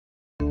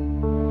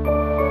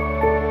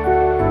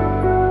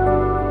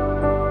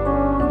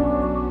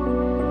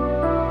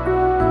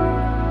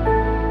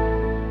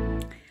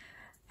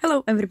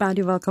Hello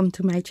everybody, welcome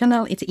to my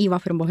channel. It's Eva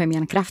from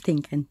Bohemian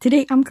Crafting, and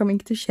today I'm coming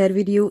to share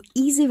with you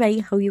easy way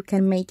how you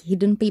can make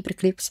hidden paper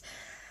clips.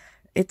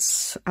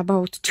 It's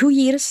about 2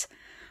 years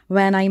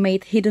when I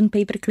made hidden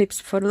paper clips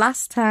for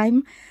last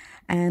time,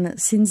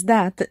 and since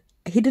that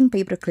hidden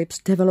paper clips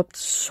developed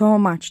so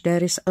much.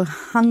 There is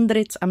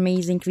 100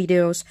 amazing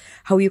videos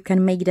how you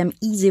can make them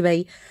easy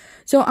way.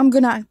 So I'm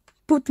gonna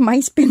put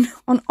my spin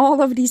on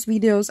all of these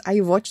videos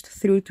I watched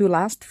through to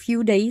last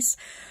few days.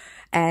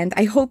 And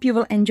I hope you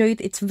will enjoy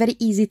it. It's very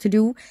easy to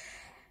do.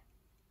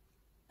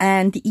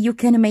 And you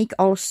can make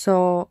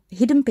also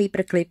hidden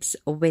paper clips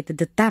with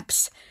the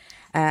tabs.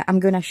 I'm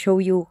gonna show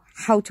you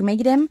how to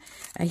make them.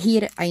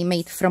 Here I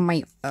made from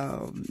my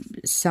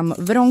some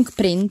wrong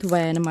print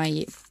when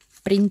my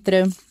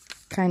printer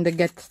kind of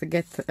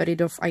get rid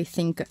of, I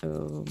think,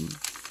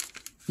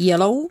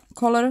 yellow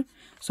color.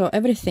 So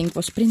everything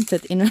was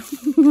printed in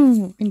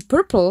in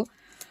purple.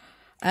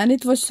 And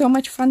it was so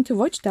much fun to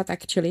watch that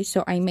actually.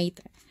 So I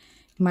made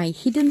my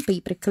hidden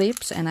paper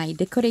clips and I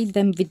decorate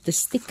them with the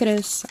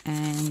stickers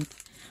and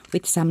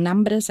with some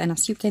numbers. And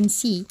as you can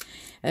see,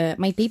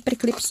 my paper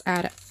clips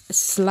are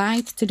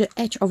slide to the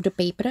edge of the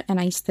paper and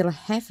I still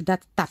have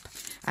that tab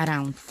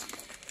around.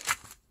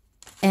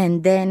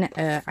 And then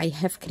I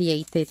have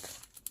created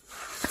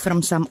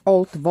from some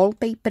old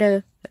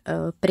wallpaper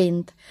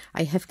print,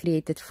 I have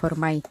created for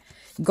my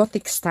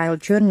Gothic style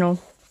journal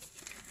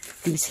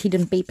these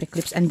hidden paper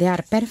clips, and they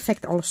are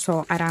perfect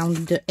also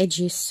around the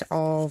edges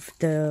of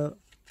the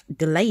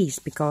lace,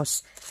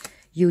 because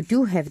you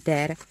do have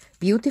there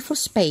beautiful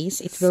space.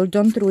 It will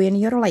don't ruin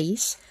your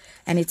lace,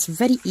 and it's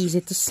very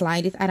easy to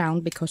slide it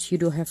around because you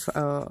do have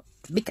a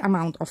big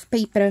amount of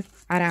paper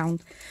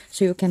around,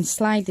 so you can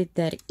slide it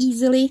there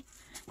easily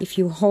if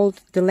you hold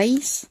the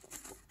lace.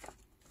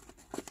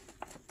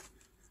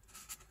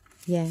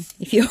 Yeah,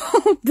 if you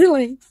hold the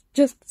lace,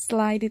 just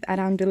slide it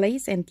around the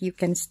lace and you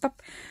can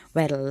stop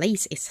where the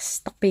lace is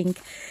stopping.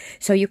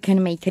 So you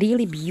can make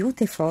really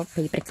beautiful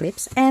paper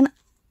clips. And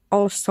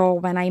also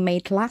when I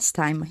made last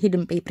time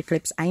hidden paper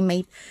clips, I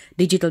made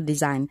digital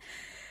design.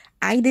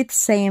 I did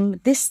same.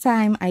 This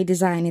time I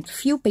designed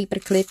few paper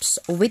clips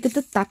with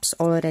the tabs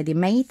already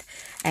made,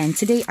 and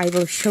today I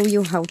will show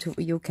you how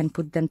you can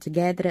put them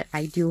together.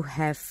 I do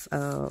have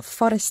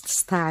forest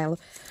style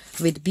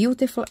with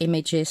beautiful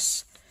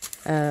images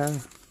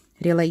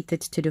related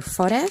to the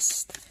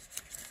forest,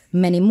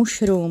 many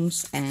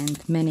mushrooms and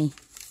many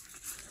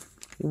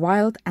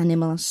wild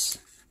animals,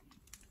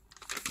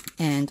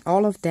 and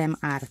all of them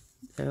are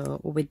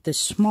with the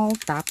small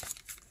tab.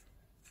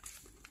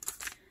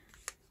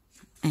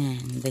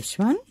 And this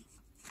one.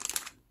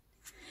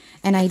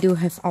 And I do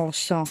have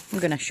also, I'm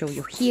gonna show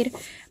you here,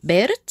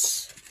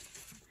 birds.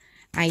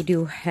 I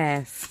do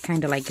have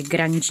kind of like a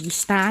grungy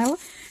style.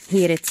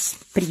 Here it's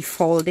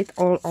pre-folded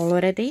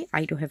already.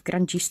 I do have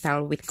grungy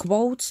style with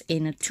quotes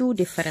in 2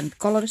 different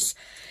colors,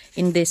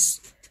 in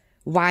this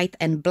white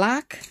and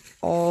black,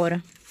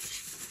 or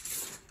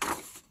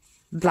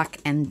black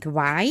and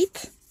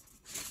white,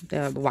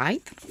 the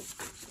white.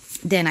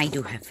 Then I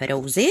do have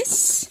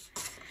roses.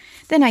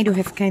 Then I do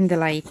have kind of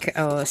like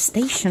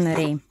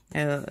stationery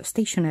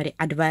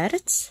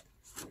adverts.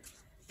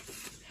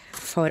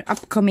 For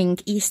upcoming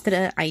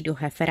Easter, I do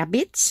have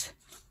rabbits.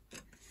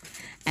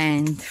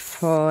 And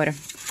for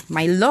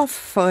my love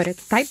for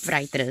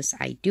typewriters,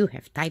 I do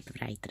have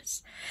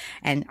typewriters.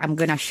 And I'm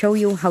gonna show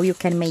you how you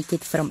can make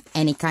it from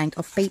any kind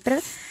of paper,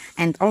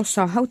 and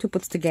also how to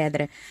put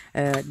together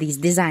these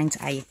designs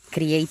I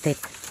created.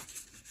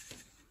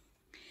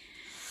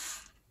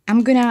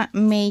 I'm gonna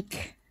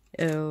make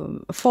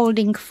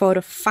folding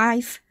for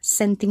 5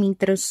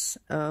 centimeters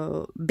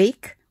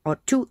big or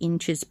 2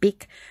 inches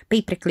big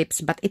paper clips,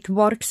 but it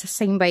works the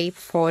same way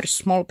for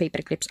small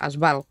paper clips as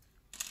well,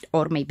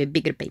 or maybe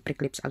bigger paper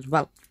clips as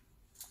well.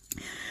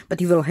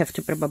 But you will have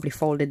to probably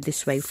fold it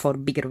this way for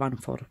bigger one,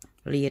 for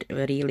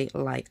really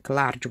like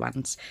large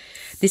ones.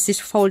 This is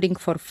folding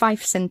for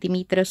 5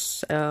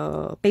 centimeters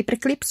paper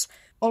clips.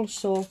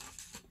 Also,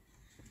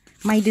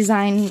 my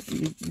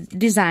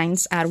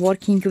designs are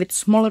working with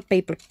smaller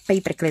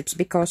paper clips,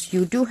 because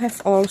you do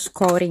have all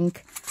scoring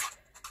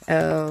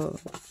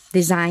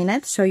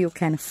designed, so you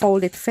can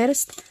fold it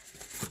first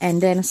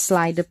and then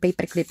slide the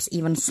paper clips,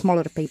 even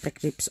smaller paper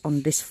clips,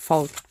 on this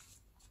fold.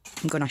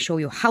 I'm gonna show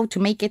you how to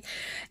make it,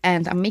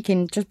 and I'm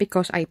making just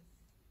because I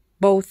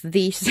bought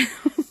these.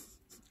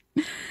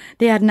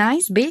 They are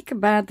nice, big,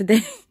 but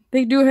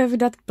they do have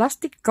that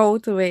plastic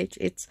coat, which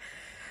it's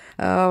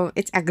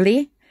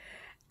ugly.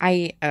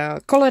 I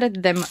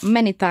colored them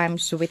many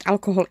times with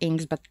alcohol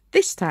inks, but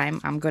this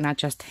time I'm gonna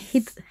just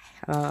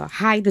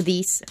hide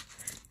these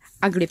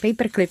ugly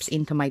paper clips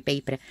into my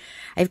paper.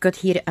 I've got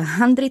here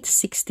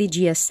 160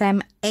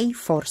 GSM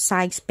A4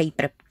 size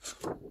paper,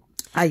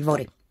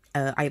 ivory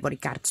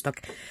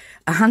cardstock.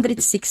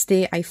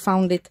 160, I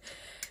found it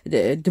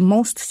the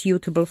most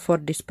suitable for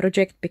this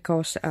project,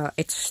 because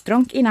it's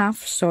strong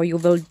enough so you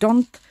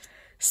don't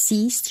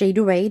see straight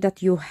away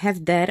that you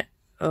have there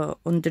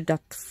under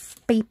that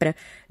paper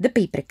the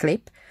paper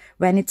clip,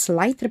 when it's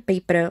lighter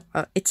paper,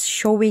 it's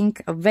showing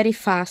a very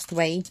fast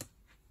way.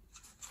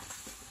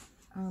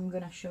 I'm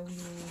gonna show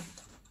you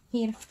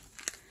here.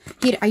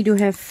 Here I do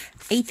have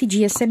 80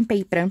 GSM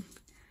paper,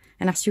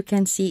 and as you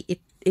can see,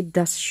 it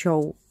does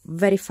show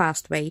very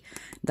fast way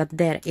that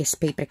there is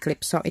paper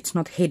clip, so it's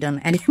not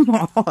hidden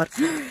anymore.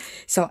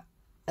 So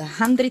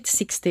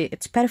 160,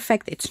 it's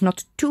perfect. It's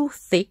not too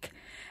thick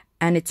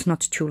and it's not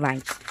too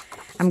light.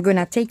 I'm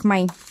gonna take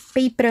my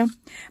paper,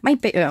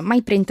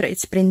 my printer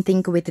is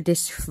printing with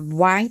this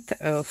white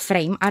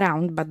frame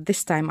around, but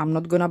this time I'm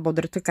not gonna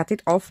bother to cut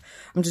it off.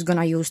 I'm just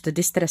gonna use the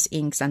distress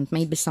inks and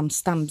maybe some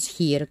stamps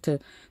here to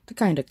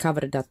kind of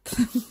cover that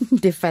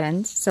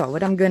difference. So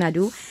what I'm gonna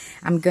do,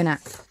 I'm gonna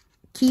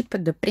keep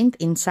the print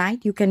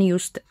inside. You can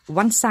use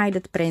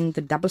one-sided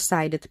print,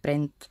 double-sided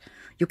print.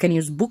 You can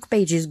use book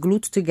pages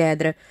glued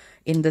together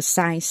in the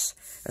size,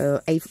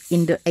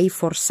 in the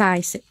A4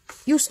 size.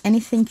 Use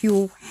anything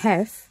you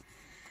have.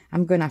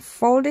 I'm gonna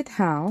fold it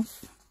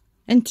half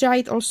and try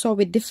it also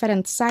with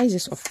different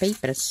sizes of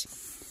papers.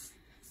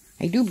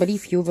 I do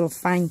believe you will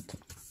find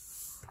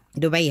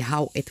the way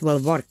how it will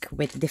work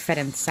with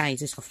different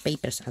sizes of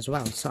papers as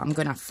well. So I'm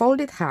gonna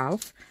fold it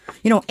half.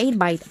 You know, 8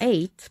 by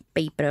 8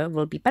 paper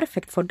will be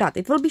perfect for that.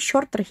 It will be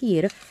shorter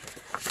here,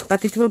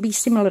 but it will be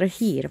similar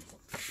here.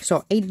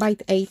 So 8 by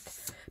 8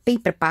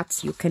 paper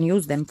pads, you can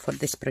use them for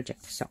this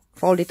project. So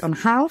fold it on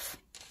half.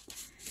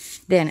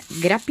 Then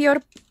grab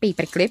your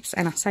paper clips,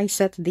 and as I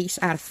said, these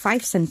are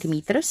 5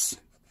 centimeters.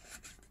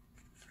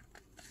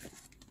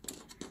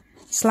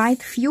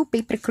 Slide few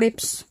paper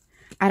clips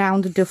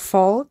around the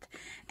fold,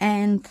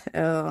 and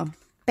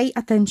pay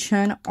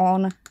attention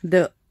on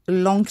the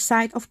long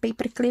side of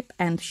paper clip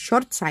and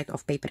short side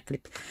of paper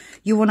clip.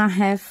 You wanna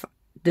have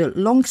the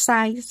long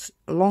sides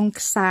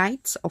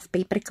of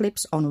paper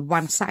clips on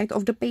one side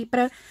of the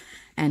paper,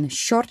 and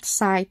short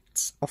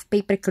sides of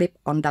paper clip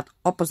on that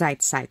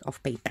opposite side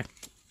of paper.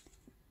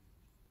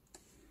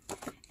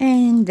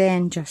 And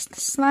then just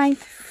slide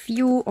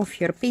few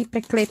of your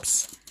paper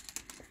clips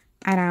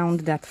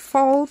around that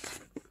fold.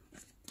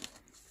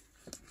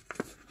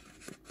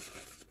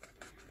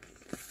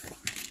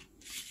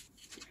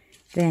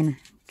 Then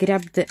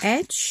grab the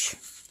edge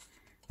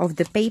of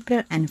the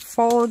paper and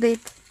fold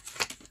it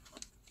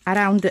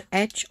around the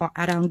edge or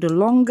around the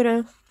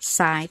longer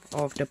side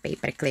of the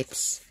paper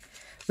clips.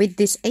 With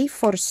this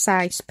A4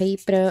 size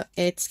paper,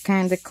 it's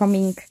kind of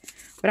coming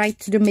right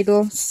to the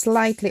middle,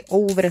 slightly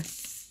over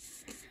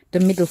the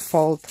middle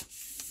fold.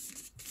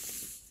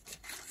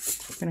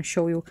 I'm gonna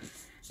show you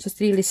just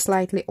really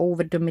slightly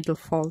over the middle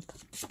fold.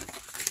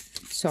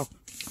 So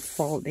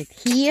fold it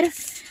here,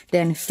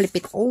 then flip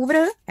it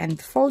over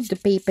and fold the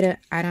paper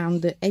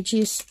around the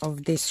edges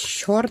of this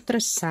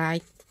shorter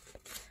side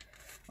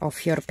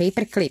of your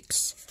paper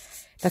clips.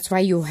 That's why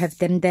you have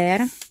them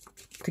there,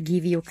 to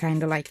give you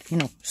kind of like, you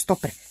know,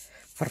 stopper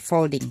for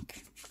folding.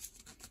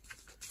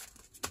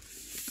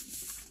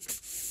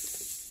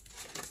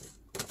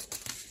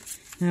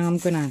 Now I'm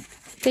gonna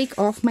take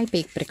off my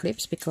paper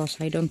clips because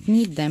I don't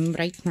need them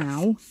right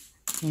now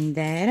in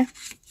there.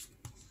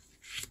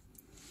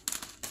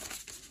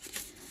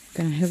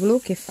 Gonna have a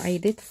look if I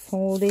did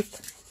fold it,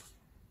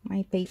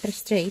 my paper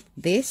straight.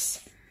 This,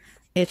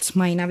 it's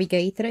my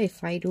navigator,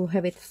 if I do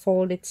have it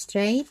folded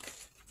straight.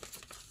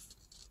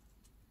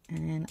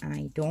 And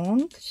I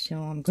don't,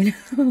 so I'm gonna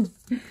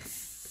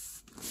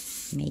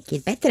make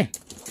it better.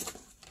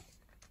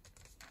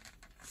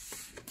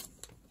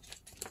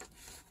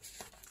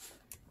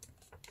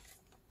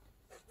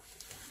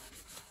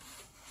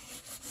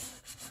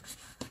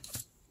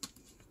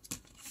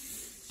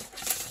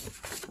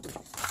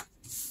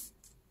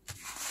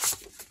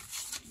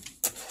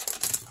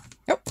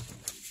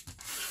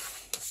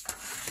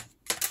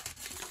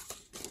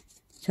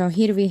 So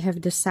here we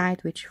have the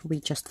side which we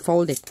just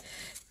folded.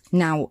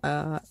 Now,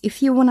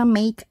 if you want to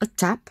make a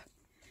tab,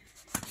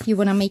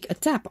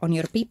 on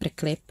your paper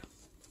clip,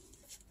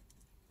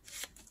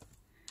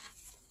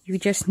 you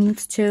just need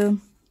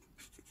to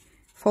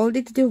fold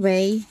it the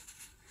way,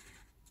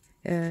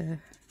 the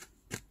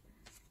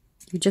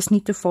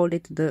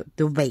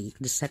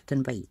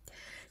certain way.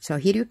 So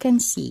here you can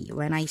see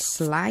when I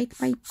slide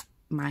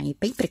my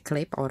paper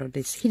clip, or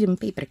this hidden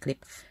paper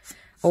clip,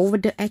 over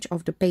the edge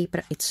of the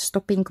paper, it's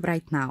stopping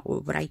right now,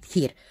 right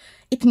here.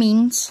 It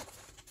means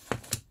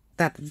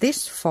that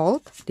this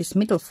fold, this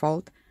middle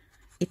fold,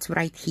 it's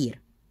right here.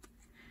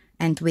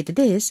 And with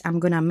this, I'm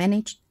gonna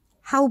manage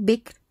how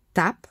big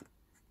tab,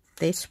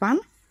 this one,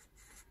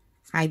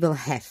 I will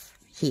have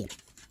here.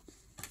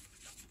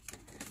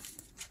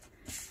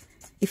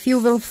 If you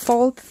will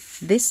fold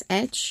this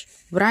edge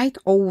right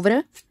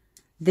over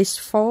this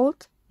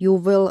fold, you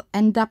will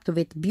end up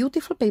with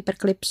beautiful paper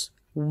clips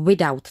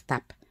without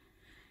tab.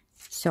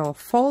 So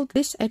fold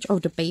this edge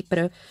of the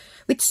paper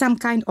with some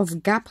kind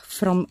of gap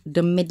from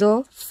the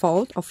middle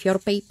fold of your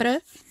paper.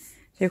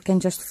 So you can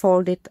just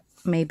fold it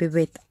maybe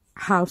with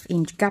 1/2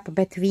 inch gap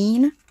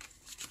between.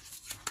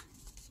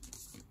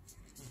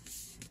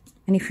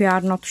 And if you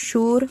are not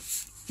sure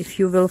if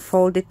you will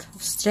fold it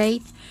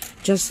straight,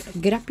 just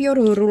grab your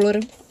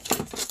ruler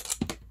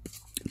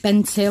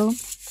pencil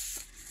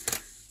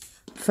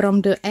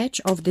from the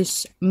edge of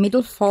this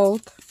middle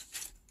fold,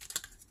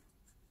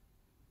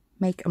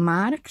 make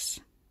marks.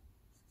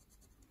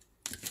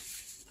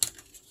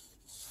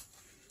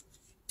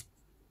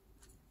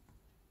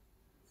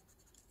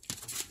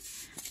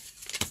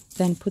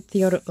 Then put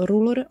your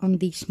ruler on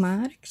these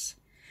marks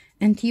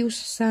and use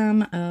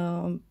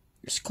some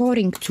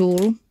scoring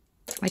tool,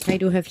 like I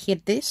do have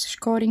here, this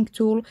scoring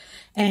tool,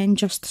 and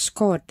just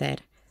score there.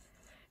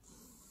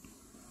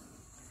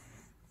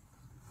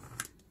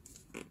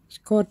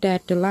 Score there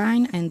the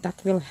line, and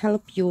that will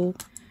help you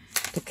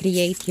to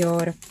create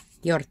your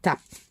tab.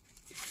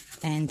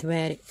 And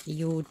where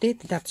you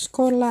did that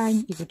score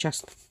line, you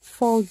just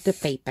fold the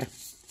paper.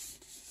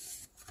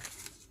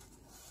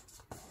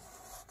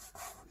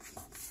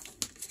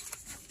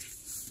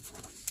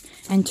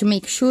 And to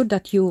make sure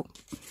that you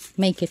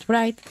make it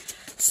right,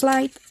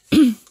 slide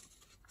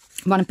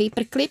one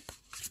paper clip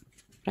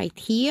right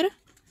here,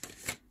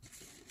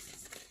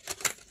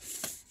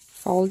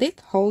 fold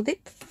it, hold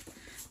it,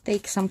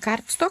 take some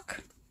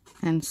cardstock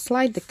and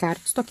slide the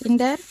cardstock in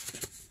there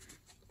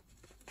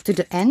to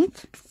the end,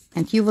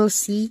 and you will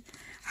see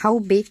how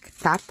big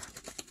tab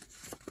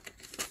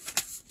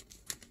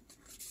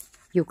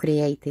you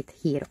created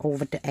here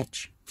over the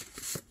edge.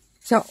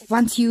 So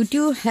once you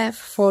do have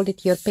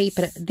folded your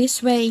paper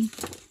this way,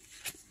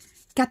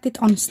 cut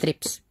it on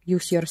strips.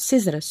 Use your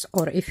scissors,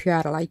 or if you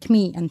are like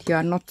me and you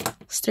are not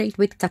straight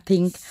with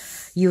cutting,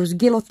 use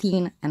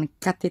guillotine and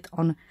cut it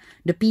on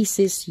the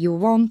pieces you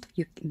want.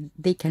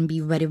 They can be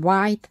very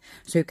wide,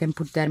 so you can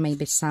put there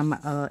maybe some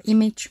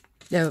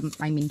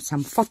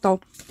some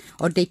photo,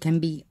 or they can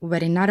be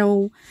very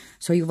narrow,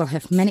 so you will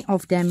have many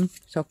of them.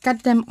 So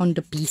cut them on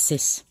the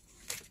pieces.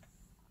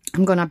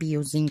 I'm gonna be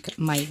using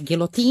my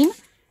guillotine,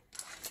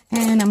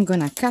 and I'm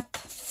gonna cut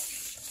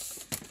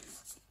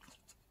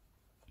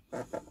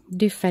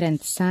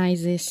different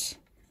sizes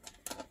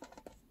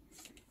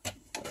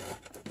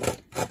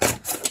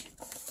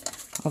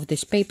of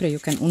this paper. You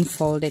can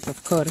unfold it,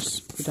 of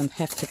course. You don't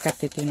have to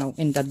cut it,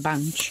 in that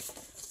bunch.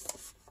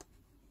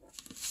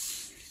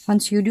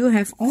 Once you do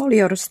have all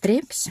your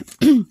strips,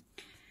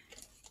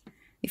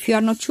 if you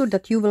are not sure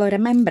that you will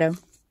remember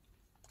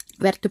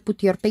where to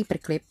put your paper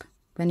clip,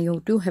 when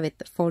you do have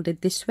it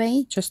folded this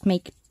way, just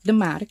make the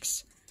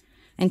marks,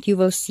 and you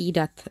will see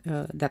that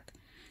that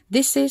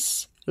this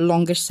is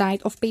longer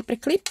side of paper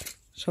clip,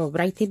 so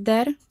write it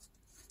there,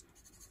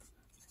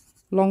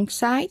 long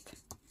side,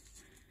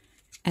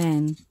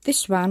 and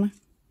this one,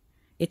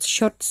 it's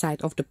short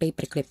side of the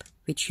paper clip,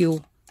 which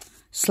you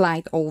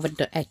slide over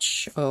the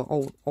edge,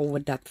 over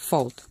that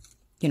fold,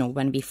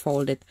 when we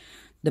folded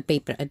the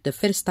paper at the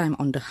first time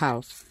on the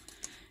half.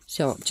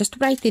 So just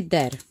write it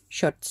there,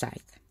 short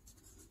side.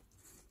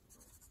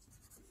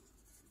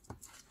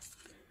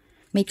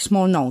 Make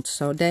small notes,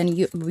 so then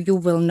you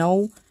will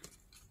know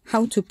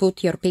how to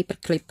put your paper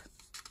clip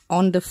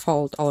on the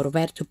fold, or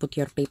where to put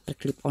your paper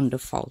clip on the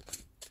fold.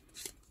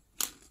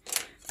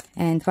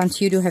 And once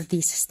you do have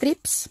these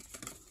strips,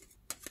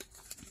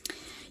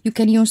 you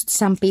can use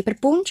some paper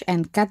punch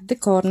and cut the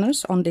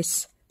corners on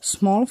this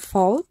small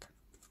fold.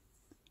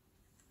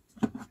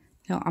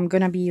 Now I'm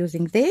gonna be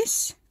using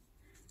this,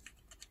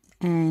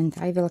 and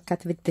I will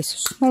cut with this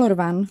smaller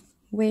one,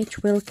 which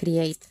will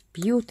create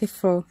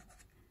beautiful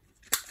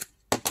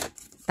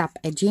tab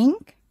edging.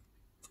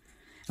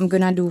 I'm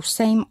gonna do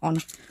same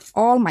on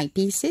all my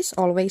pieces,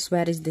 always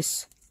where is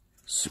this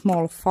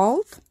small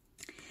fold.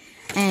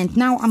 And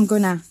now I'm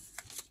gonna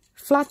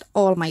flat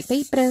all my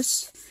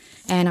papers,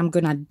 and I'm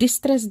gonna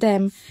distress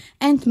them,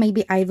 and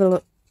maybe I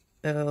will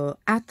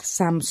add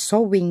some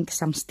sewing,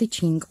 some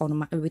stitching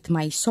on with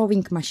my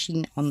sewing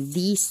machine on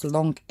these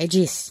long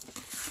edges.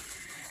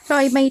 So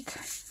I made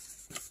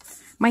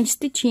my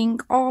stitching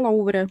all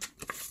over,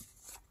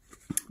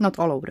 not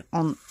all over,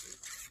 on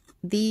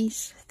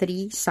these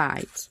three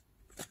sides,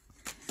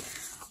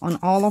 on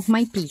all of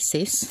my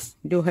pieces.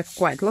 Do have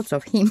quite lots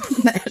of him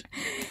there.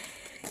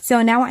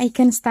 So now I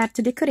can start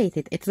to decorate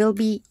it. It will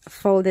be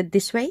folded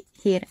this way,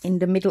 here in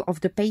the middle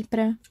of the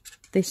paper.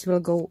 This will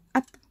go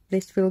up,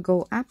 this will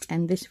go up,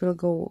 and this will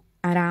go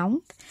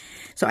around.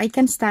 So I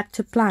can start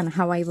to plan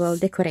how I will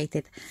decorate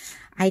it.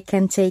 I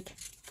can take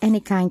any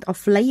kind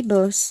of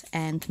labels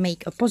and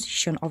make a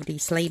position of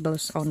these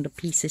labels on the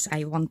pieces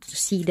I want to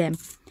see them.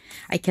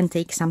 I can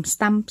take some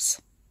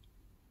stamps.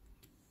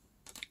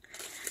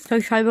 So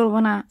if I will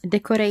wanna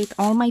decorate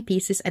all my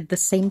pieces at the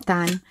same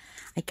time,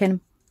 I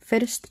can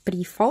first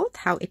pre-fold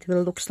how it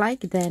will look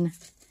like, then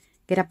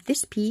grab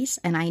this piece,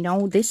 and I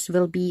know this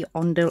will be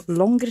on the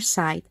longer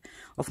side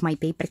of my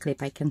paper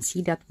clip. I can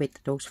see that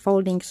with those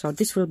foldings, so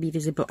this will be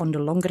visible on the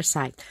longer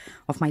side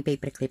of my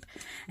paper clip.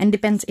 And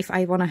depends if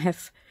I want to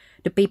have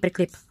the paper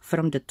clip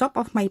from the top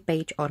of my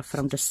page or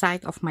from the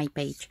side of my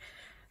page.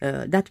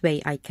 That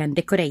way I can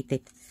decorate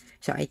it.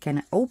 So I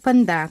can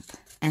open that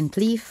and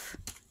leave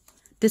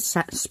this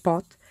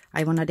spot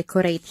I want to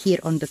decorate here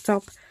on the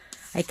top.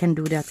 I can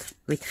do that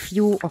with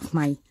few of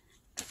my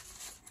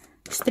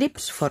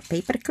strips for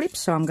paper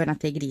clips. So I'm gonna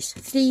take these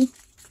 3.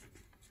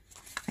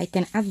 I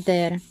can add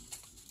there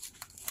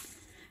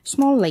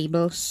small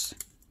labels,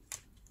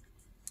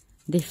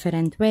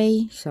 different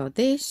way. So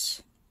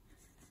this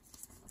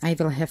I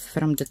will have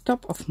from the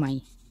top of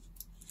my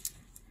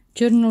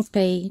journal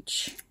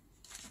page,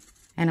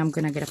 and I'm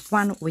gonna grab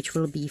one which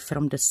will be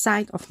from the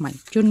side of my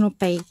journal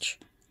page.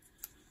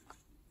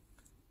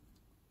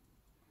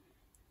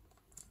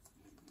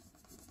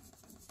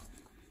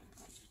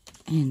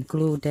 And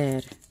glue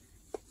there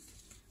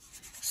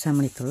some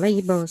little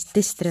labels,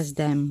 distress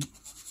them.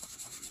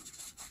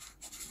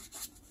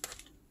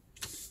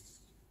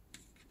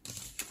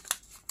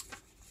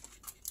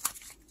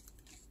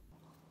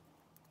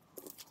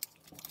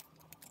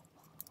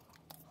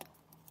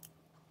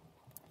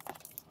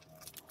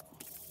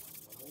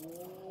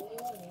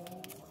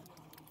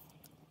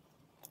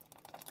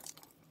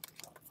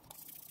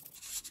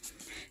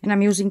 And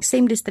I'm using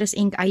same distress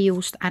ink I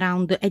used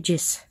around the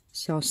edges.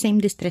 So same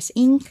distress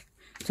ink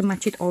to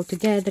match it all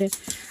together.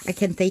 I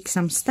can take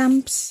some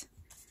stamps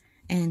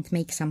and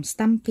make some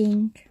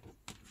stamping.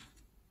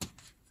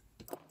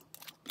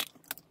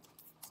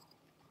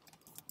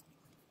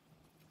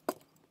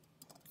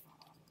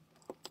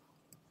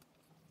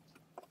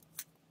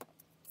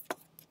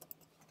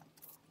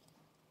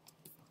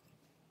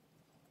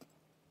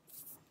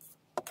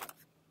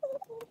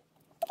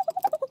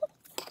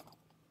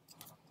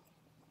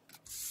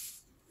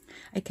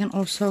 I can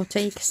also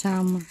take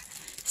some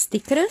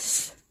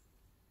stickers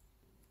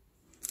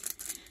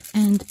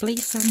and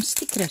place some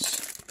stickers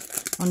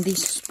on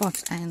these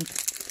spots, and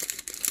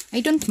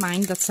I don't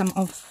mind that some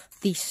of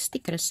these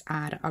stickers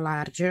are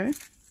larger.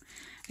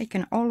 I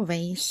can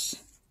always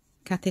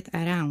cut it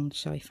around.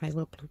 So if I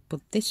will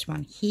put this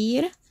one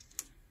here,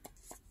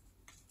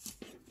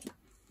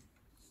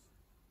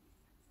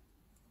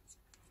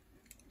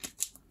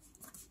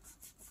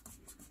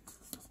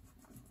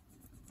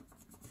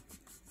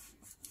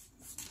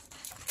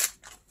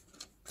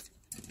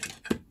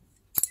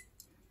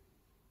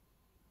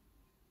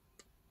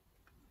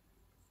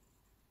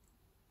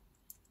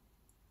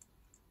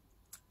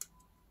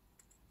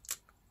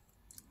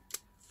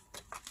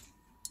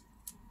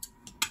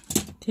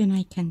 then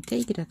I can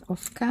take that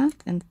off cut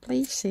and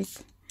place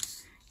it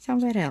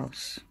somewhere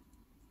else.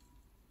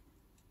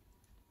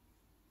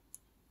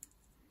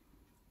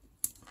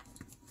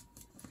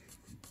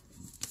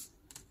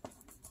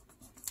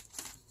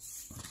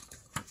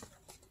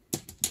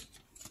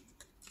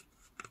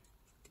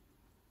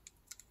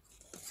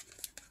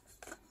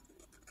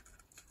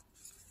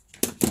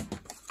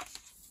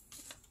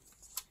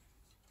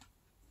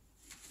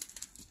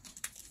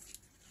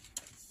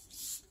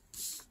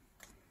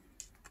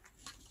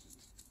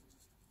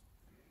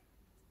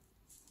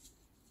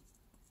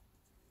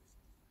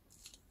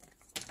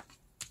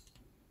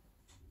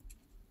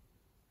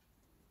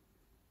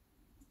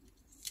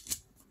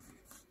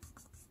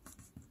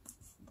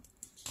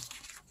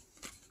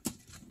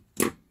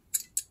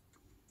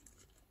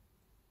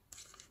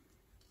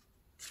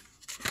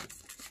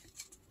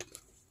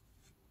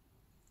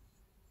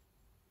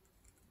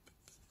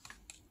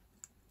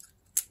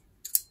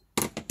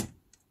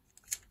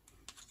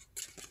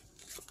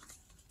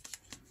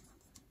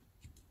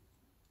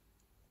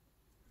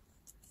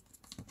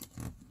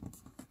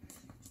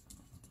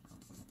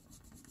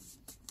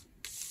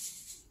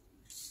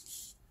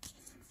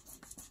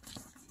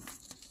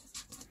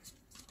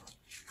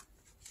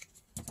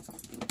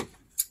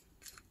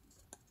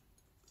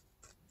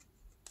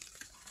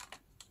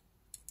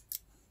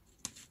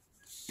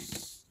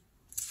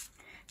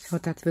 So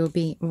that will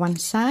be one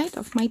side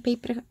of my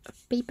paper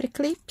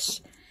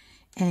clips,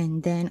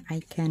 and then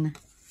I can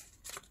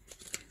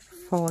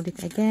fold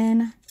it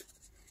again,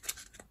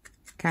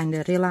 kind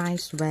of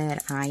realize where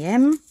I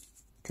am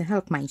to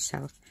help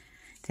myself,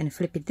 then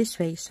flip it this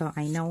way so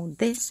I know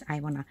this I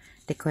wanna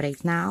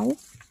decorate now.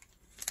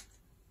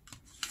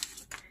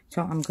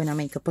 So I'm gonna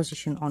make a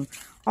position on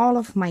all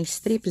of my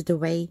strips the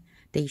way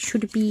they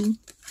should be,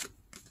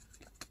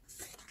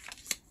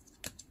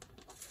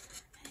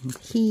 and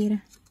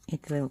here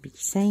it will be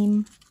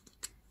same.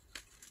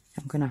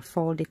 I'm gonna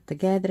fold it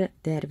together.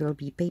 There will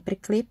be paper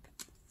clip,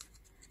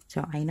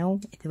 so I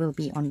know it will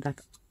be on that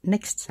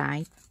next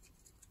side.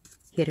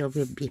 Here it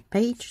will be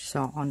page,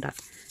 so on that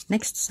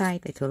next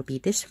side it will be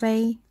this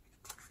way,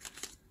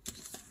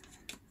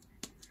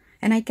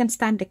 and I can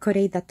start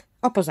decorate that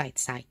opposite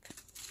side.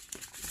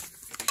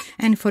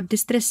 And for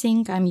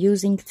distressing, I'm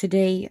using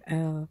today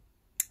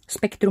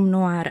Spectrum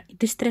Noir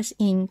distress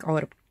ink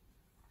or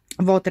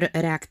water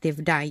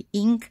reactive dye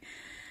ink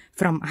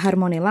from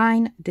Harmony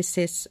line. This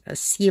is a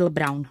seal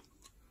brown.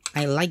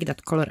 I like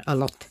that color a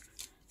lot.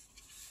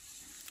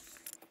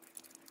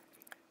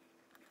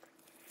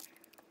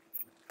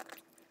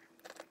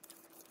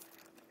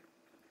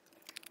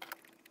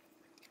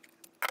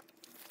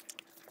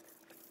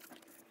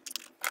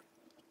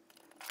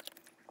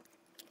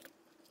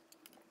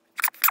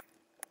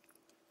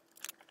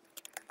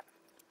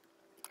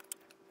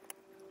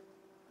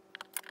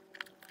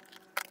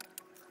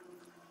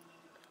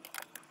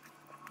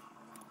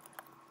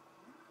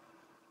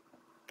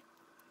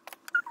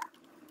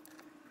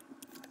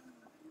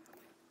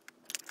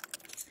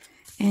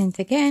 And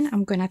again,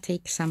 I'm gonna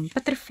take some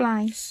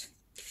butterflies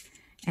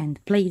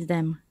and place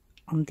them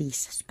on these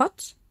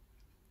spots.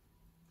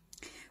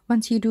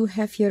 Once you do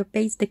have your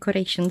base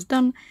decorations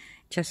done,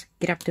 just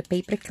grab the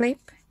paper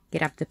clip,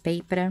 grab the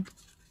paper,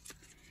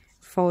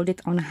 fold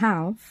it on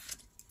half,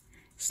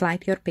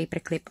 slide your paper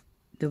clip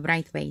the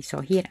right way.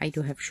 So here I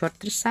do have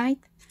shorter side,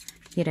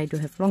 here I do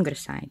have longer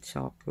side.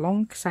 So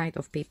long side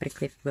of paper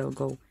clip will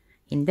go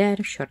in there,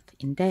 short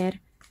in there.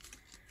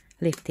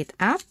 Lift it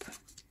up.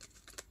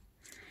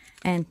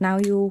 And now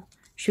you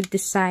should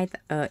decide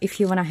if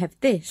you want to have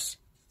this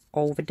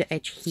over the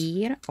edge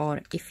here,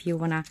 or if you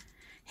want to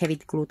have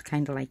it glued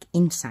kind of like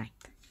inside,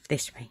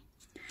 this way.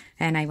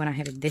 And I want to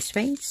have it this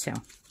way, so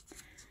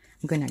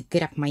I'm going to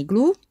grab my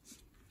glue.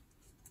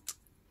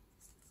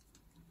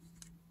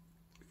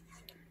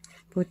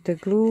 Put the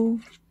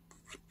glue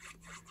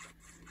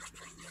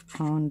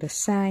on the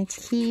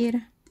sides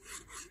here,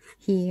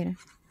 here,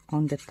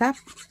 on the top.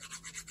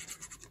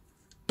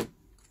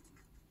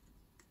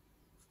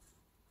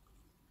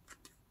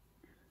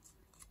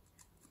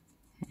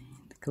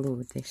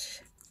 Glue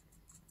this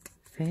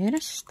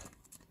first,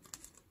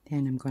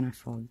 then I'm gonna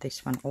fold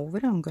this one over.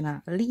 I'm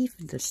gonna leave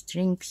the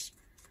strings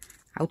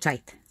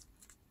outside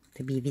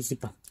to be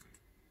visible.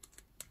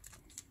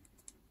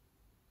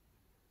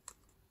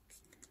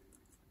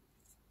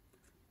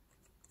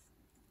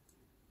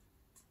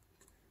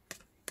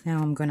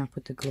 Now I'm gonna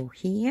put the glue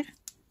here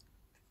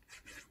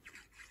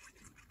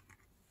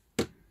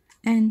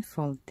and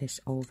fold this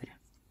over.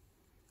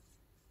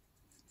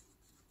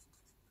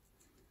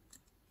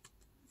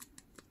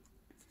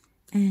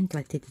 And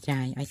let it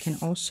dry. I can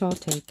also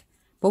take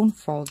bone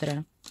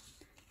folder,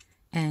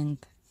 and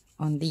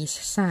on these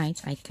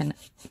sides I can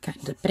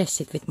kind of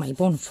press it with my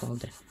bone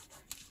folder.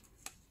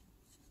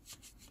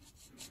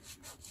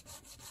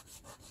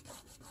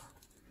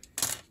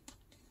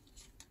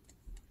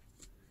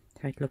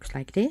 So it looks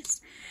like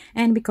this.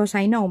 And because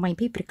I know my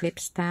paper clip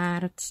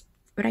starts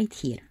right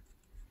here,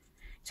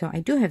 so I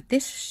do have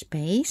this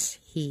space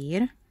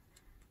here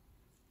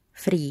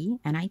free,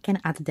 and I can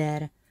add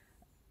there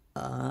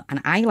an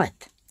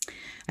eyelet.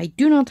 I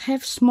do not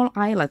have small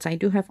eyelets. I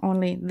do have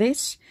only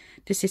this.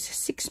 This is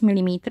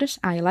 6mm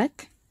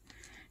eyelet.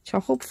 So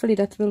hopefully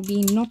that will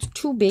be not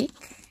too big.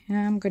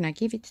 I'm gonna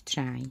give it a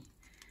try.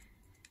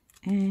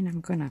 And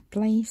I'm gonna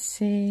place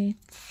it,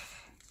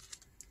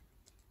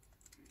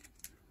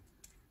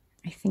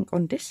 I think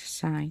on this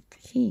side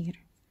here.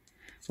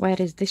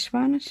 Where is this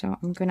one? So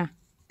I'm gonna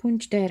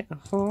punch there a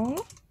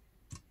hole.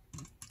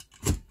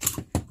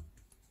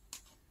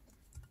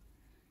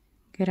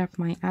 Grab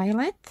my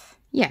eyelet,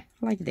 yeah,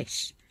 like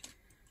this.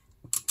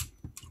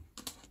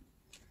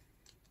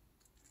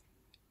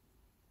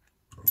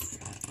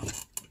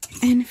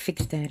 And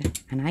fix there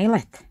an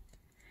eyelet,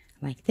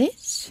 like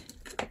this.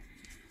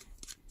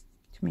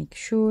 To make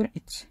sure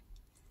it's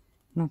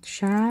not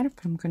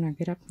sharp, I'm gonna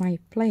grab my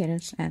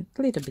pliers and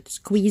a little bit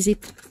squeeze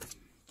it.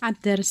 Add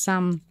there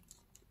some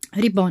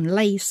ribbon,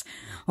 lace,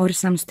 or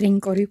some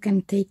string, or you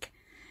can take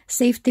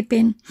safety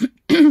pin,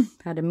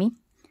 pardon me,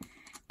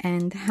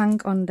 and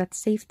hang on that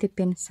safety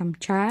pin some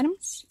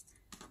charms.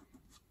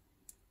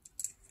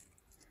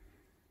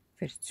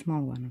 First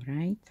small one,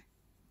 right?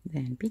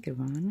 Then bigger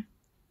one.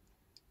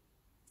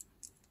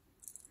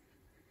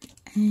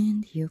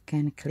 And you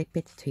can clip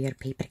it to your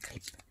paper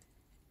clip.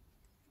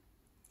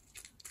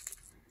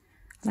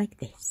 Like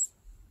this.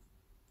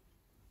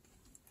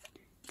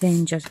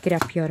 Then just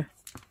grab your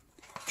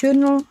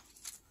journal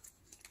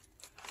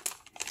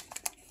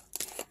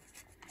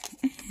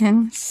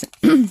and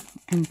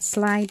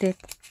slide it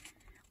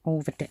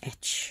over the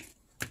edge.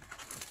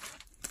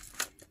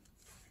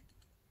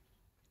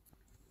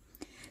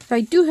 So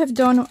I do have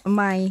done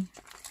my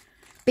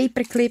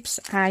paper clips.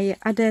 I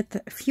added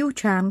a few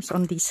charms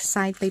on these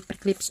side paper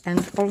clips,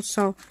 and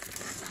also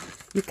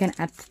you can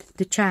add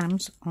the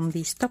charms on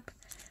these top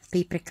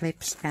paper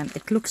clips, and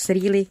it looks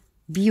really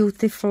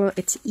beautiful.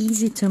 It's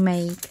easy to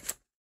make.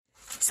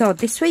 So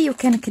this way you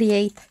can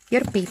create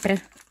your paper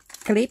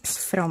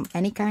clips from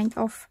any kind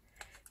of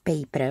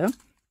paper.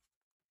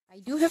 I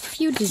do have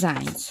few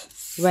designs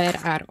where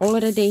are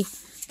already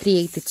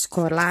created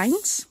score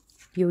lines.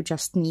 You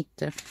just need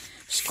to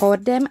score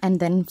them and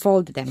then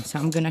fold them. So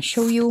I'm gonna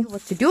show you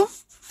what to do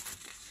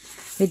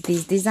with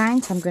these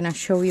designs. I'm gonna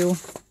show you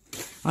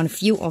on a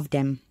few of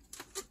them.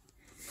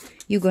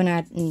 You're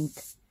gonna need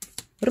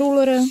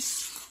ruler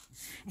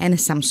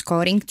and some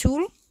scoring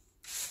tool.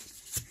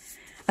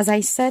 As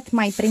I said,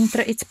 my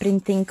printer is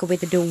printing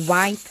with the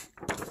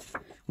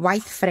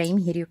white frame.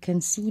 Here you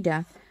can see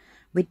that,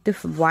 with the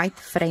white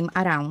frame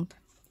around.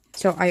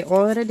 So I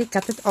already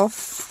cut it off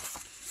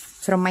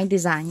from my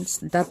designs.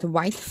 That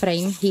white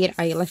frame here,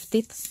 I left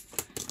it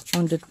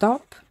on the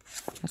top,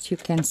 as you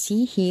can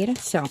see here.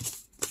 So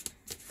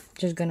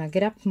just gonna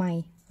grab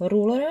my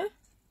ruler,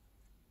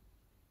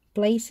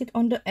 place it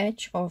on the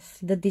edge of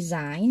the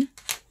design,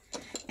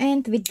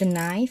 and with the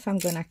knife I'm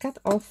gonna cut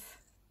off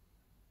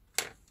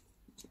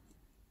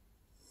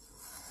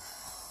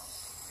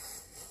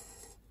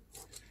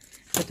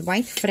that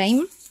white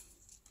frame.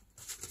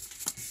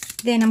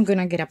 Then I'm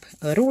gonna grab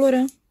a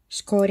ruler,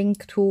 scoring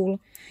tool.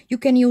 You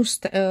can use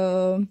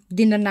the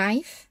dinner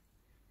knife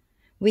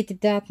with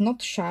that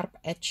not sharp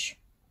edge,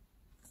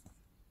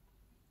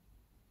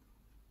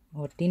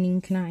 or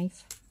dinning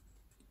knife,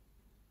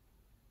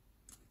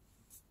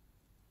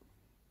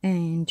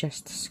 and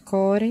just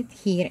score it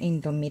here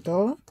in the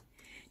middle.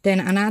 Then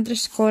another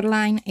score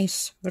line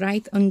is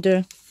right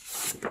under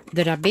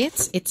the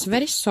rabbits. It's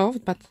very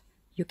soft, but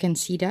you can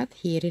see that.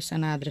 Here is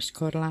another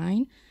score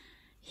line.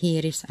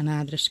 Here is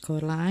another score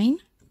line.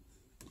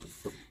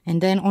 And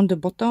then on the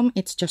bottom,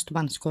 it's just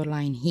one score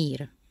line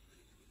here.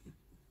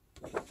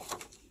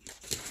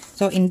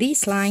 So in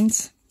these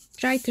lines,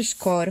 try to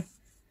score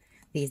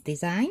these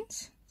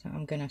designs. So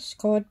I'm gonna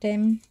score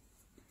them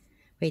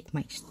with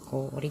my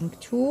scoring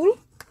tool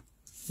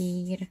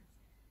here.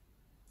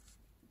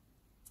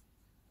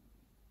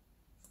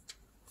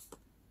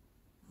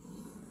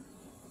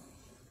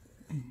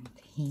 And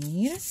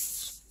here.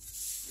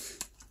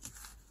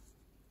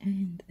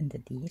 And under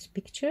these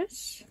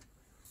pictures.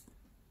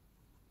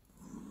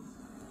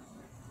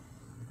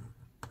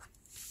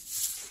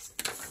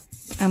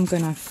 I'm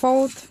gonna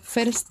fold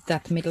first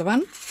that middle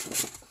one.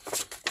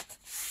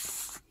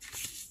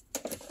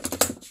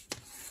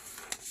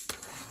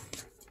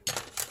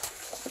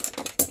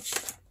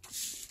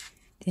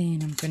 Then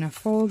I'm gonna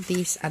fold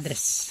these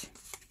others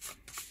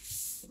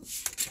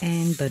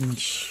and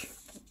bunch.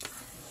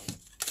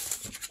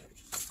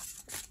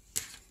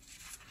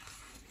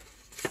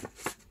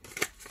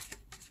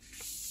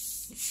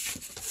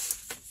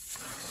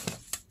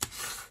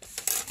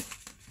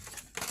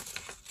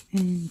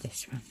 And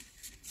this one.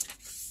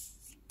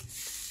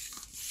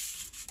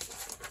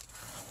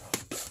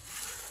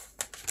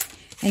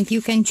 And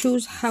you can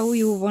choose how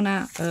you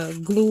wanna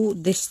glue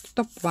this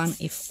top one,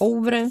 if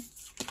over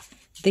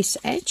this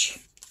edge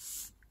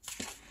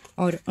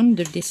or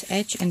under this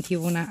edge, and you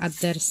wanna add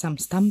there some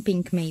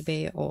stamping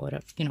maybe, or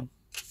you know,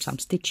 some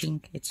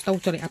stitching. It's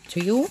totally up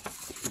to you.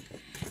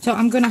 So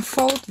I'm gonna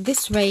fold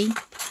this way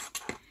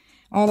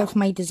all of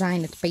my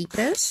designed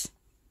papers.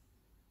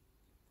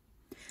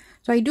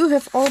 So I do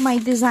have all my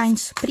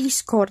designs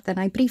pre-scored and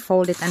I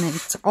pre-folded, and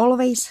it's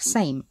always the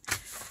same.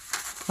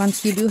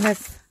 Once you do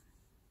have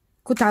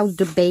cut out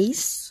the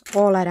base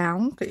all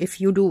around,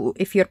 if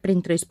your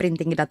printer is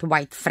printing that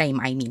white frame,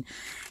 I mean,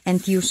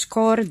 and you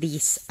score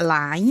these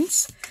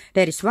lines,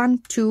 there is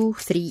 1, 2,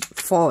 3,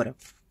 4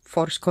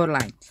 score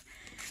lines.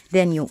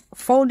 Then you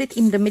fold it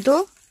in the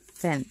middle,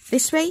 then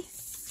this way,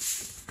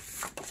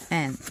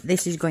 and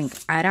this is going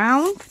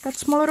around that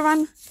smaller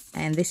one,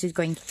 and this is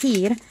going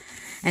here.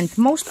 And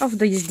most of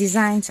these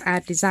designs are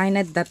designed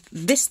that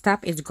this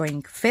top is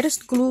going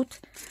first glued,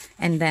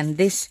 and then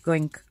this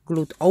going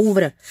glued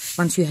over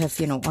once you have,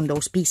 you know, on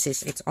those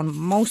pieces. It's on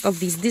most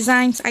of these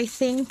designs, I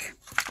think.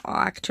 Oh,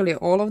 actually,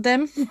 all of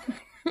them.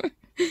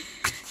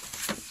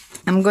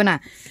 I'm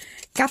gonna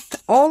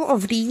cut all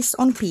of these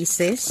on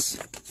pieces.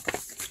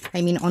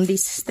 I mean, on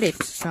these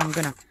strips. So I'm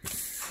gonna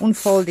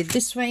unfold it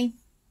this way.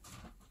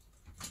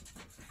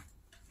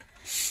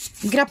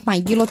 Grab my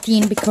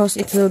guillotine because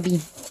it will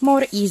be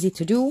more easy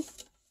to do.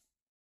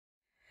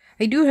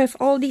 I do have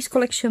all these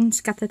collections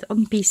cut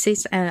on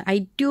pieces.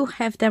 I do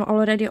have them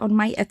already on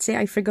my Etsy.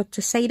 I forgot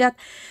to say that.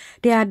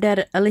 They are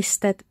there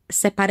listed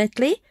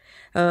separately.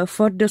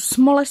 For the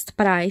smallest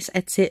price,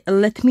 Etsy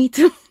let me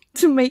to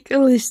make a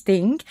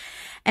listing.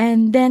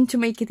 And then to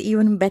make it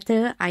even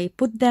better, I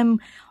put them,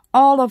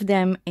 all of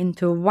them,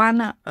 into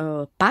one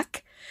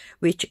pack,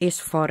 which is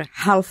for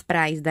half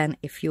price than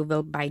if you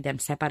will buy them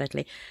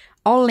separately.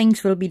 All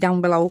links will be down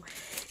below.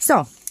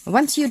 So,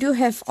 once you do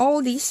have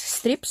all these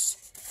strips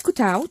cut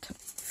out,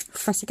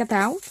 fussy cut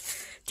out,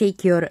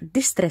 take your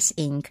distress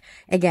ink.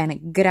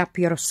 Again, grab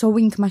your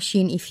sewing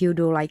machine if you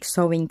do like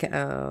sewing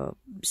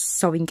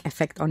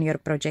effect on your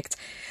project.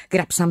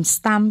 Grab some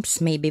stamps,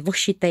 maybe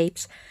washi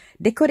tapes.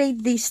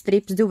 Decorate these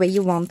strips the way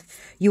you want.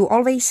 You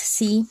always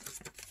see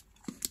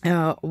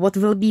what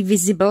will be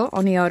visible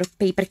on your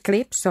paper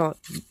clip. So,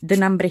 the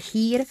number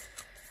here,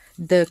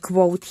 the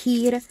quote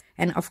here,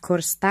 and of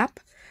course tab.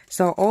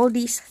 So all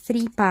these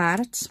three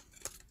parts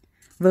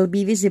will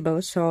be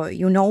visible, so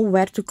you know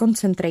where to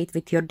concentrate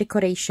with your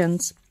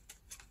decorations.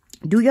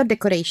 Do your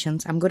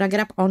decorations. I'm gonna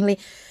grab only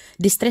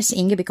distress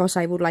ink because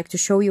I would like to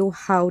show you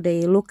how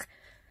they look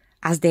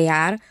as they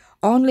are.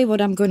 Only what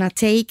I'm gonna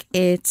take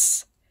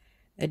is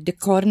the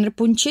corner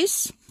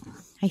punches.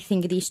 I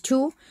think these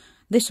two.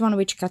 This one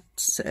which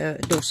cuts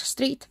those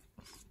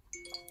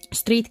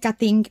straight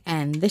cutting,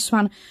 and this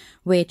one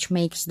which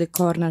makes the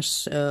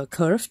corners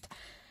curved.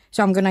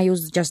 So I'm gonna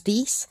use just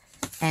these,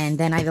 and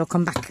then I will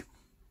come back.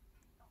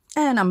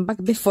 And I'm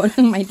back before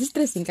my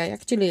distressing. I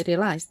actually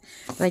realized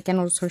that I can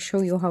also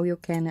show you how you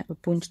can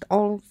punch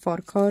all four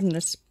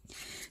corners.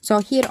 So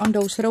here on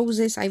those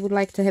roses, I would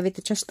like to have it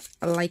just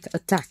like a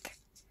tag.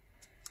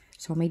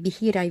 So maybe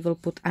here I will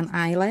put an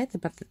eyelet,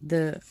 but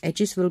the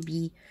edges will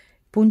be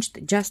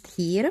punched just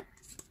here,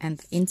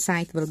 and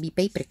inside will be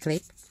paper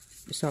clip.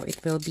 So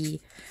it will be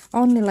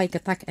only like a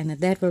tag, and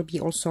there will be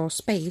also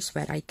space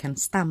where I can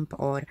stamp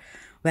or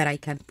where I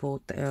can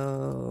put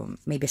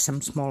maybe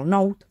some small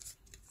note.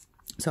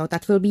 So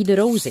that will be the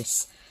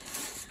roses.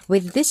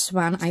 With this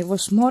one, I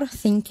was more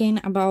thinking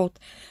about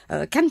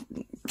kind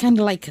of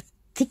like a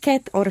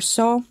ticket or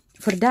so.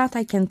 For that,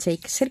 I can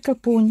take circle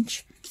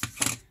punch,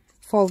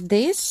 fold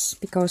this,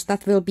 because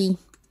that will be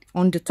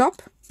on the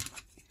top.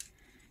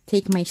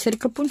 Take my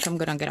circle punch, I'm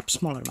gonna grab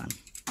smaller one.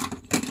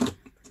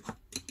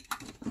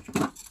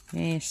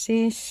 This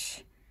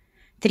is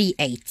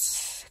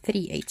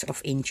 3/8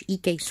 of inch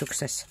EK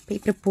Success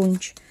paper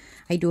punch.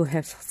 I do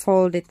have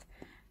folded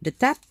the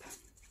tab,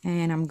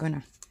 and I'm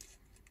gonna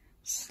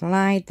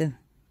slide the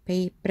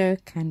paper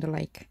kind of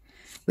like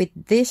with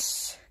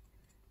this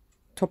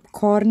top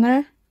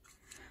corner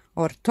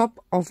or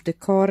top of the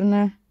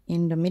corner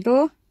in the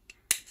middle,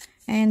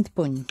 and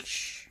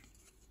punch.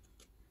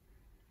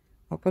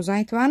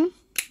 Opposite one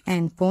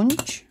and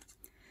punch.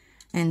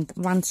 And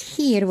once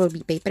here will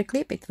be paper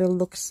clip, it will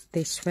look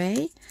this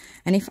way.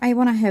 And if I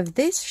want to have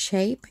this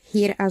shape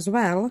here as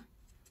well,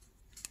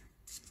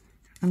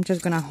 I'm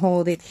just gonna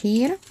hold it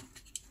here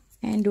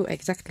and do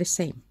exactly the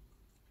same.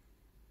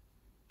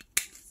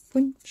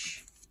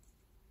 Punch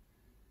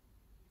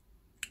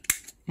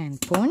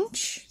and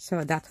punch.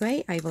 So that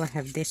way I will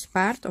have this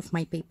part of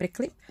my paper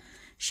clip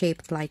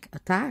shaped like a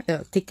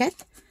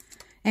ticket.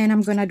 And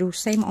I'm gonna do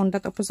same on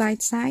that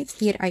opposite side.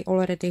 Here I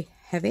already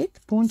have it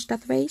punched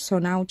that way, so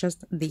now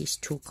just these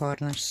two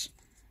corners.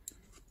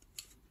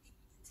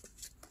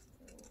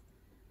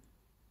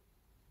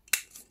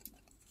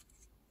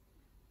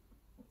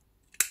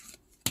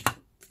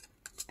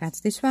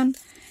 That's this one.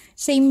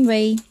 Same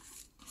way,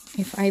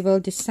 if I will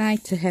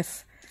decide to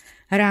have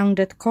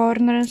rounded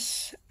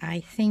corners,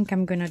 I think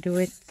I'm gonna do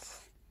it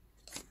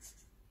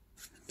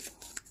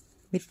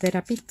with the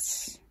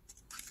rabbits.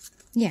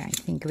 Yeah, I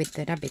think with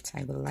the rabbits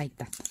I will like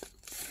that.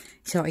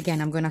 So again,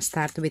 I'm gonna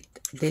start with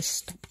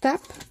this top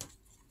tab,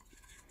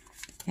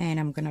 and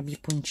I'm gonna be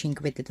punching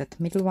with that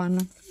middle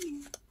one.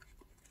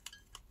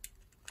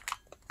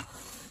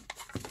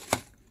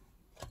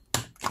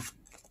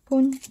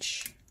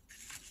 Punch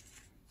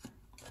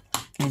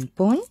and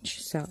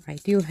punch. So I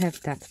do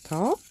have that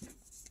top.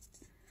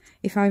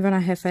 If I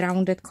wanna have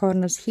rounded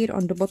corners here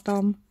on the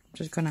bottom, I'm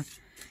just gonna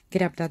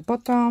grab that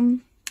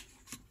bottom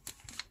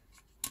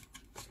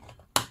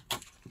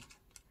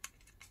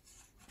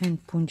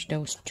and punch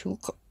those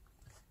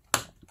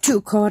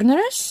two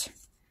corners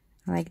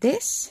like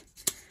this.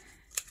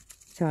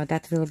 So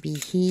that will be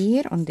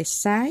here on this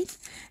side.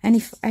 And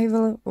if I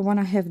will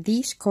wanna have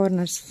these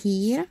corners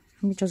here,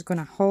 I'm just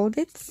gonna hold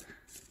it,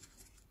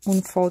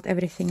 unfold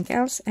everything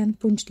else, and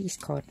punch these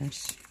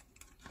corners.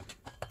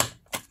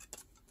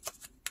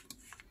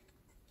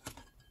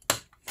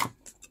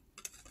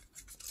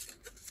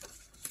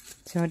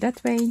 So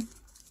that way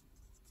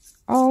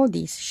all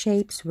these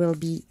shapes will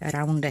be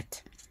rounded.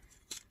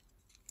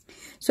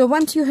 So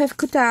once you have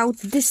cut out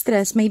this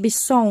dress, maybe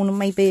sewn,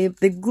 maybe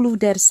glue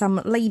there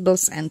some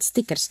labels and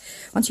stickers.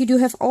 Once you do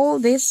have all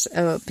this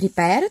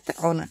prepared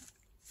on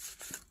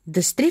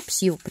the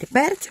strips you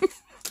prepared,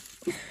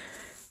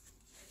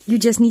 you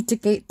just need to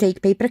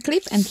take paper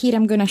clip. And here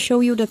I'm gonna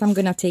show you that I'm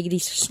gonna take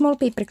these small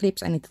paper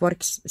clips, and it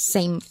works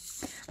same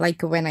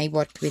like when I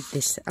worked with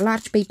this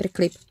large paper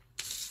clip.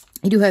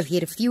 I do have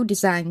here a few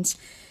designs.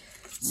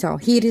 So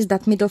here is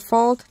that middle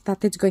fold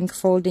that it's going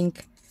folding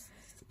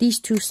these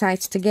two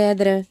sides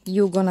together.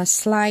 You're gonna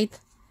slide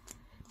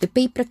the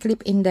paper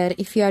clip in there.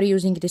 If you are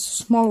using this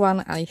small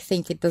one, I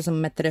think it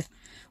doesn't matter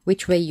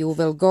which way you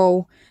will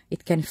go.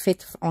 It can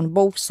fit on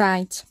both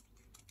sides.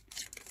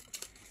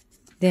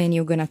 Then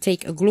you're gonna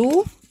take a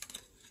glue,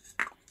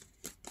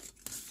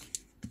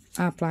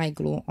 apply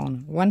glue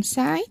on one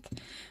side.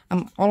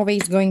 I'm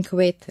always going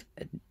with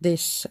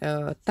this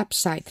top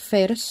side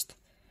first.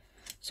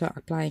 So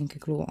applying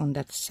glue on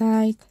that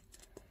side,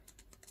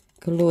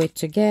 glue it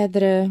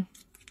together.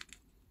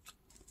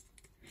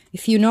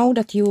 If you know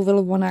that you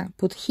will wanna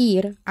put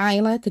here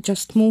eyelet,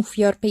 just move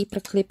your paper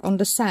clip on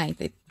the side.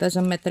 It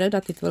doesn't matter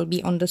that it will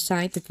be on the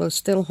side, it will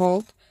still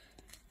hold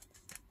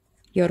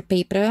your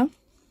paper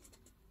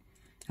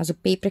as a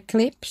paper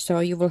clip, so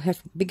you will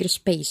have bigger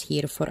space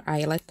here for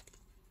eyelet.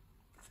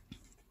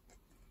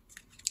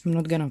 I'm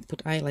not gonna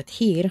put eyelet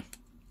here.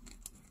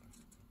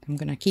 I'm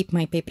gonna keep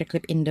my paper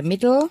clip in the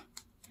middle.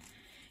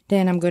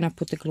 Then I'm gonna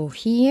put the glue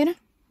here.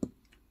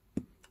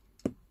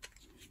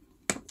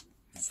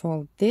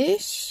 Fold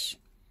this.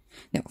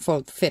 No,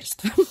 fold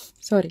first.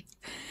 Sorry.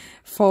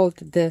 Fold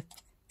the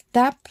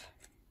top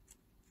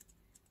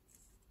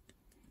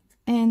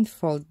and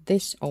fold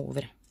this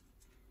over.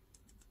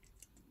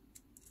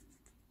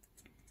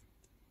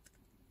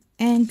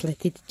 And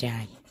let it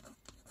dry.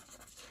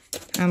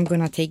 I'm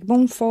gonna take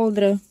bone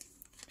folder,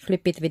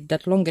 flip it with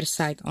that longer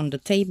side on the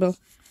table,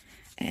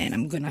 and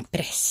I'm gonna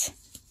press.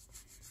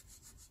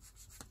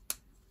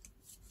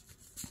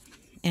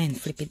 And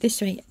flip it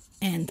this way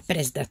and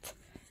press that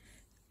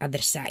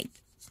other side.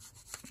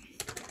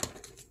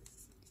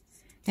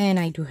 And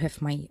I do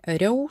have my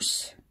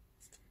rose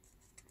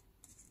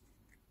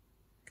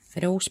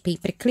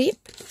paper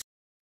clip.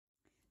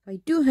 I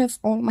do have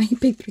all my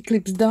paper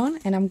clips done,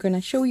 and I'm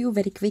gonna show you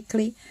very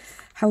quickly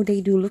how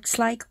they do looks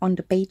like on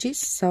the pages.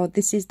 So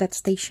this is that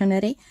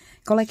stationery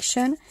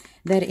collection.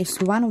 There is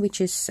one which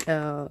is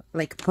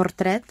like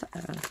portrait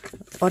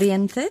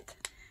oriented.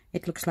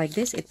 It looks like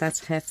this. It does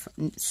have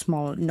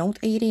small note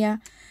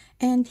area,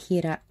 and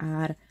here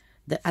are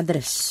the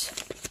others.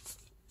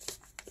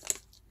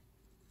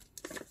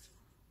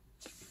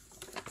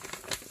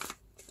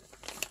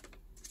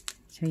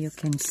 So you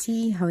can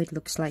see how it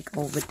looks like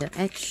over the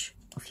edge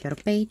of your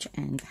page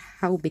and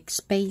how big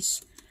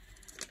space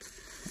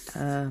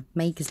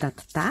makes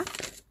that tab.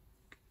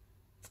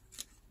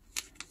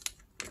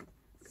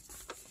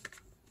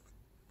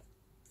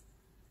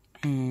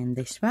 And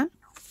this one.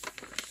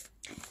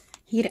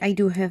 Here I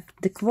do have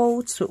the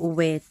quotes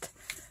with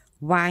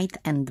white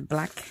and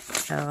black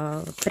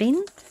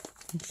print.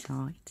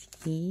 So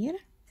it's here.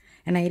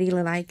 And I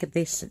really like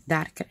this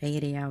darker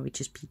area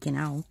which is peeking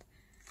out.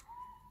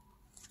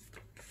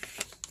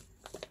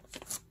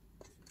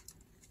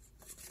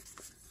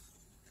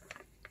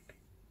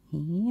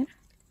 Here.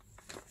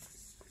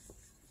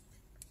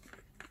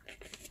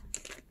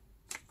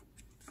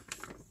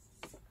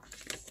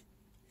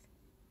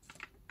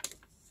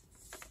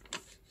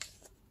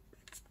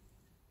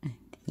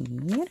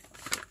 And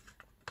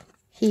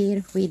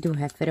here we do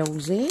have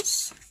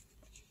roses.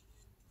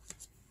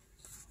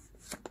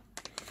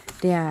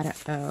 They are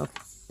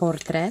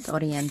portrait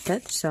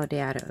oriented, so they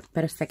are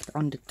perfect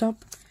on the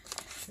top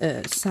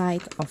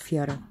side of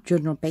your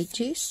journal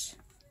pages.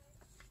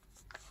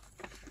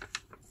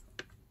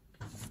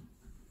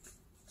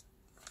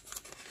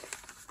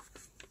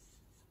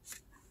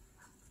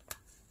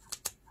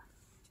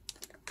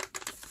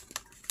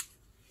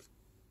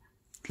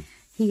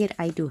 Here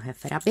I do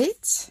have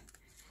rabbits,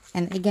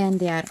 and again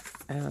they are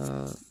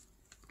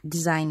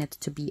designed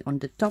to be on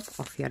the top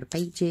of your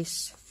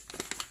pages.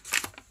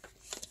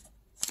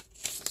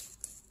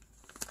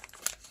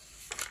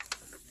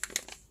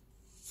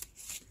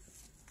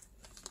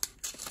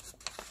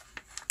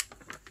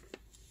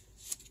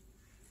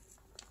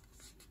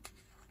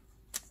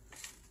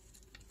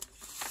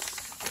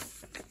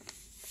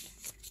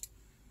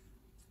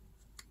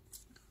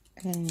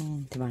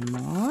 And one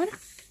more.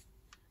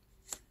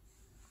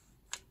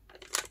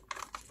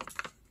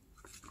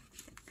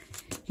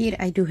 Here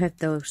I do have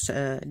those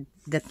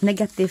that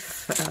negative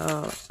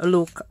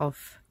look of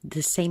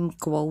the same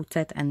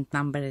quoted and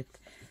numbered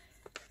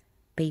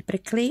paper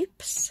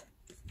clips.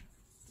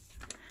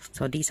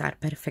 So these are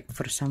perfect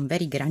for some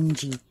very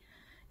grungy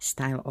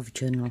style of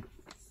journal.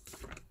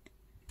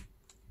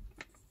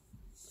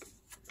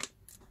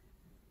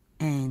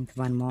 And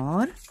one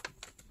more.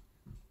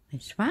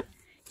 This one.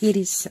 Here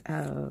is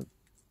a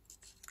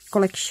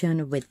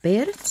collection with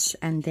birds,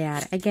 and they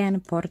are again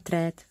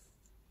portrait,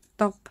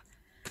 top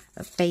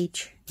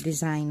page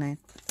designed,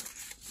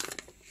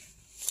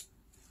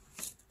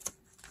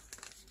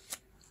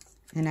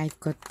 and I've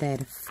got there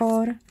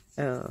 4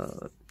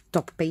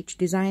 top page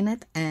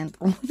designed, and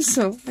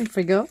also I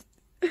forgot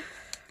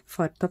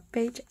 4 top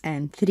page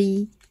and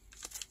 3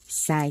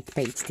 side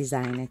page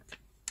designed.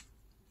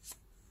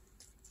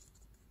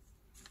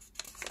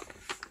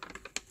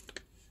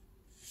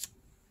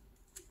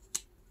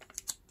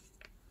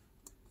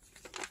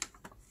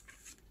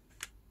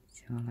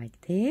 So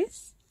like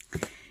this.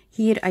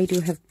 Here I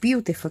do have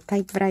beautiful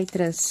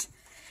typewriters.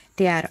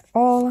 They are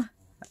all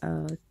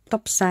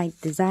top side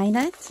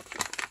designed.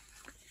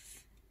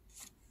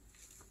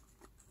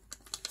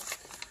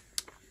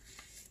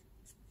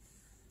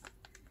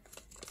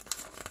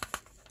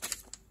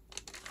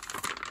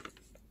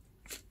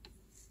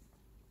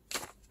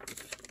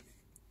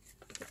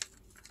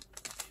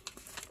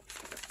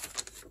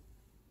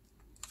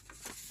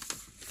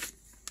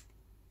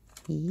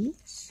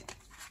 Yes.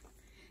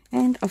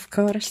 And of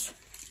course,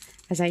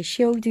 as I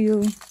showed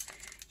you,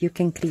 you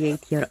can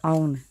create your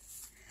own.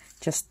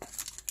 Just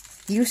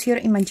use your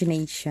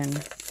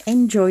imagination.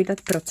 Enjoy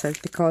that process,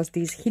 because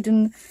these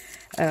hidden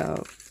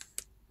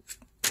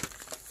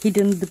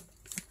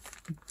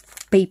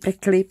paper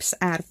clips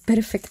are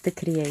perfect to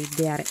create.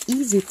 They are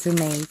easy to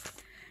make.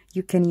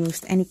 You can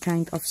use any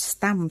kind of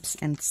stamps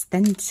and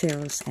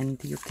stencils, and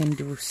you can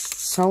do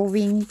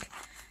sewing.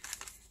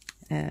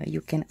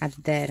 You can add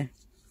there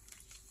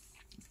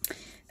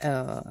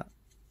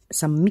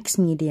some mixed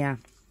media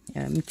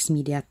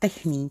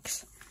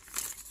techniques.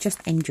 Just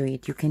enjoy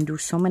it. You can do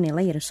so many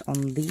layers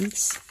on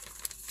these.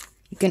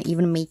 You can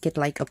even make it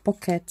like a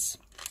pocket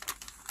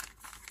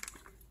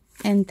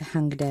and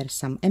hang there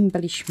some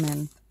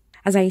embellishment.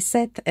 As I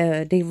said,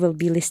 they will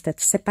be listed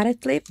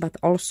separately, but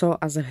also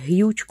as a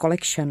huge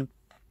collection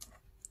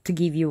to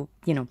give you,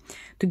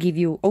 to give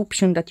you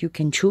option that you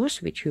can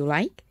choose which you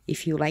like,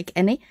 if you like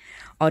any,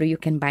 or you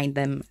can buy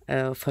them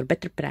for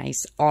better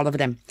price, all of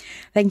them.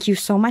 Thank you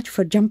so much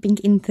for jumping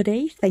in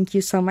today. Thank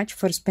you so much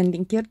for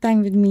spending your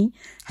time with me.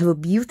 Have a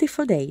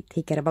beautiful day.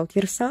 Take care about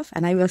yourself,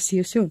 and I will see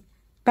you soon.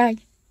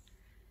 Bye.